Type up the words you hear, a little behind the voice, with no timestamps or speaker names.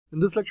In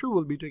this lecture,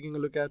 we'll be taking a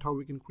look at how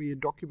we can create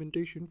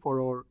documentation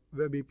for our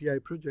Web API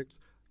projects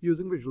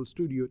using Visual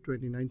Studio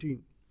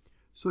 2019.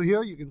 So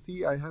here you can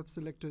see I have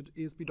selected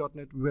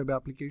ASP.NET Web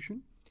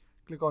Application.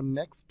 Click on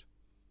Next.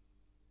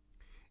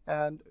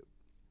 And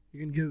you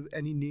can give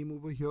any name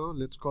over here.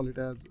 Let's call it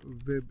as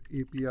Web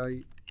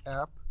API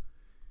App.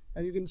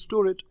 And you can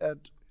store it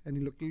at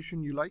any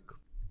location you like.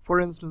 For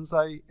instance,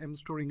 I am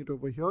storing it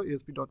over here,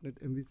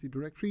 ASP.NET MVC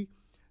directory.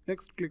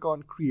 Next, click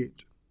on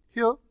Create.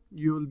 Here,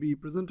 you will be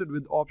presented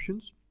with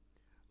options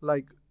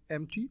like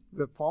empty,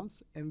 web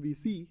forms,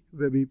 MVC,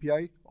 web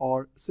API,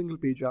 or single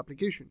page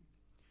application.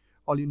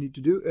 All you need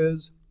to do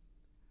is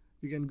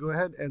you can go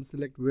ahead and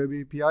select web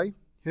API.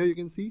 Here you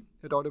can see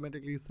it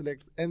automatically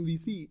selects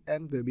MVC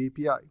and web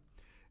API.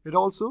 It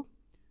also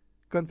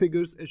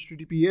configures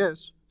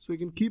HTTPS, so you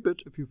can keep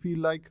it if you feel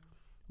like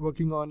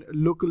working on a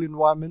local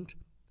environment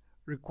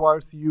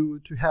requires you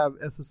to have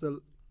SSL.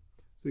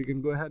 So you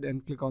can go ahead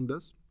and click on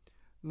this.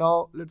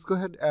 Now let's go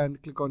ahead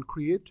and click on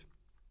Create.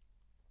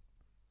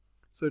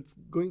 So it's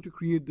going to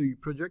create the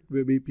project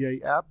Web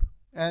API app,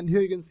 and here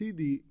you can see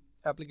the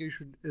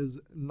application is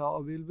now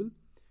available.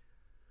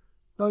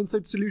 Now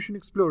inside Solution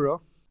Explorer,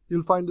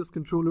 you'll find this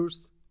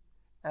controllers,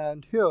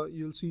 and here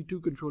you'll see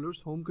two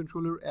controllers, Home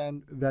Controller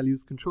and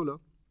Values Controller.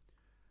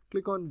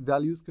 Click on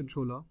Values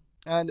Controller,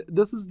 and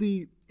this is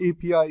the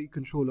API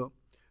controller.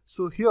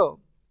 So here,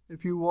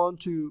 if you want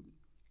to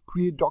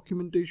create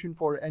documentation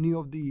for any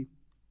of the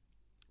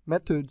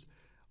methods,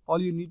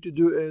 all you need to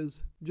do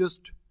is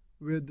just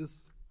where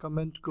this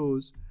comment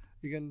goes,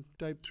 you can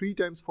type 3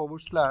 times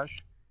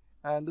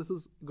 / and this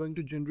is going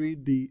to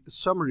generate the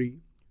summary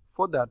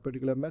for that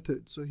particular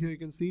method. So here you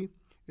can see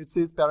it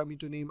says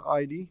parameter name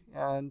ID,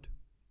 and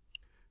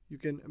you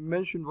can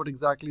mention what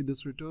exactly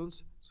this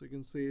returns. So you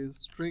can say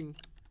string,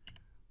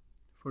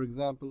 for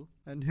example,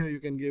 and here you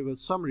can give a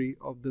summary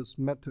of this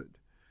method.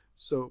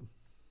 So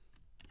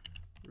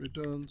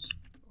returns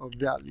a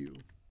value.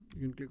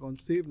 You can click on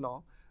Save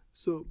Now.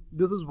 So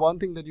this is one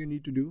thing that you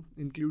need to do,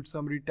 include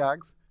summary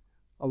tags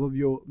above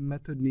your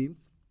method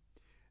names.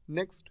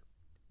 Next,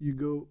 you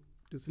go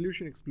to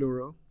Solution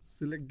Explorer,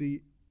 select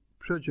the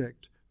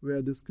project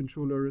where this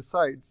controller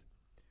resides,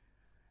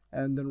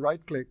 and then right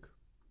click,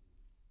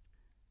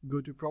 go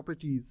to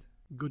Properties,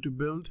 go to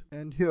Build,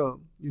 and here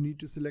you need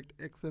to select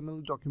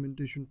XML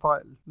documentation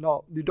file.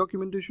 Now the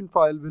documentation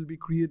file will be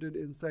created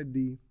inside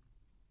the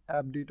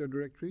app data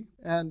directory,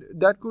 and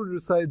that code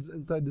resides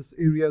inside this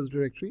areas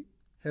directory,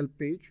 help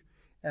page,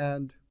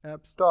 and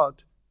app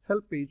start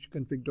help page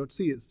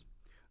config.cs.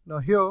 Now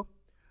here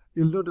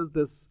you'll notice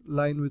this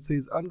line which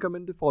says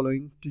uncomment the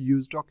following to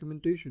use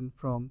documentation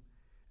from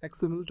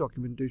XML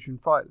documentation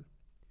file.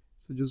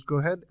 So just go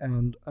ahead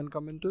and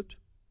uncomment it.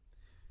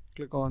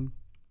 Click on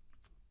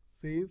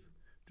Save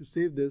to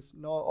save this.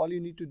 Now all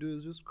you need to do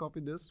is just copy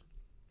this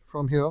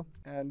from here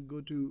and go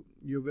to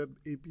your Web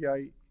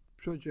API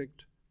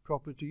project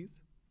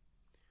properties,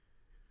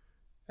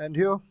 and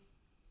here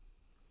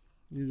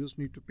you just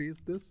need to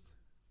paste this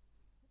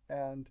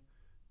and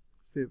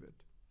save it.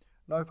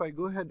 Now if I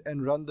go ahead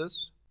and run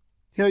this,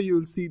 here you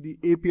will see the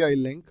API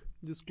link.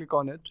 Just click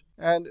on it,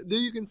 and there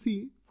you can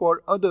see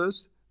for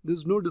others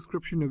there's no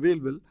description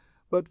available,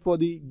 but for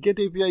the get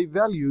API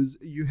values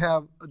you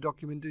have a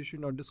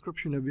documentation or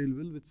description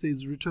available which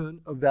says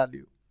return a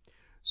value.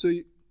 So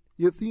you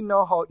have seen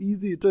now how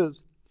easy it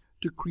is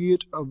to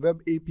create a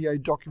Web API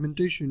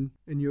documentation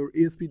in your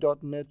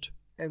ASP.NET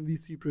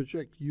MVC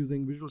project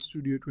using Visual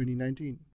Studio 2019.